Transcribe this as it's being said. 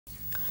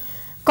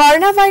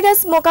Corona virus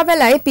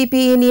মোকাবেলায়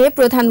PPE নিয়ে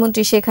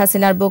প্রধানমন্ত্রী শেখ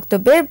হাসিনার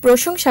বক্তব্যের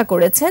প্রশংসা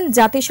করেছেন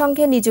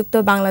জাতিসংঘে নিযুক্ত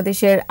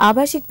বাংলাদেশের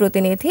আবাসিক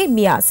প্রতিনিধি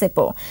মিয়া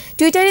সেপো।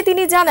 টুইটারে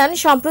তিনি জানান,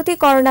 সম্প্রতি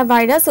করোনা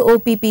ভাইরাস ও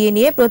পিপিই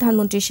নিয়ে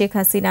প্রধানমন্ত্রী শেখ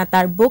হাসিনা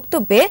তার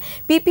বক্তব্যে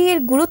পিপিইর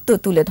গুরুত্ব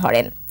তুলে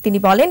ধরেন। তিনি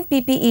বলেন,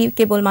 পিপিই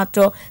কেবলমাত্র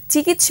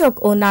চিকিৎসক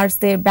ও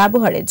নার্সদের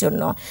ব্যবহারের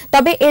জন্য,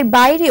 তবে এর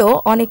বাইরেও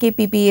অনেকে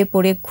পিপিই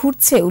পরে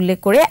ঘুরছে উল্লেখ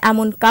করে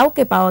এমন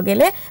কাউকে পাওয়া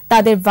গেলে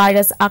তাদের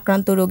ভাইরাস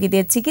আক্রান্ত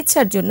রোগীদের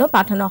চিকিৎসার জন্য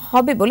পাঠানো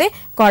হবে বলে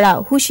কড়া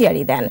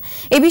হুঁশিয়ারি দেন।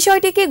 এই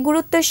বিষয়টিকে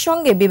গুরুত্বের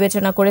সঙ্গে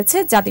বিবেচনা করেছে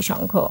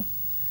জাতিসংঘ।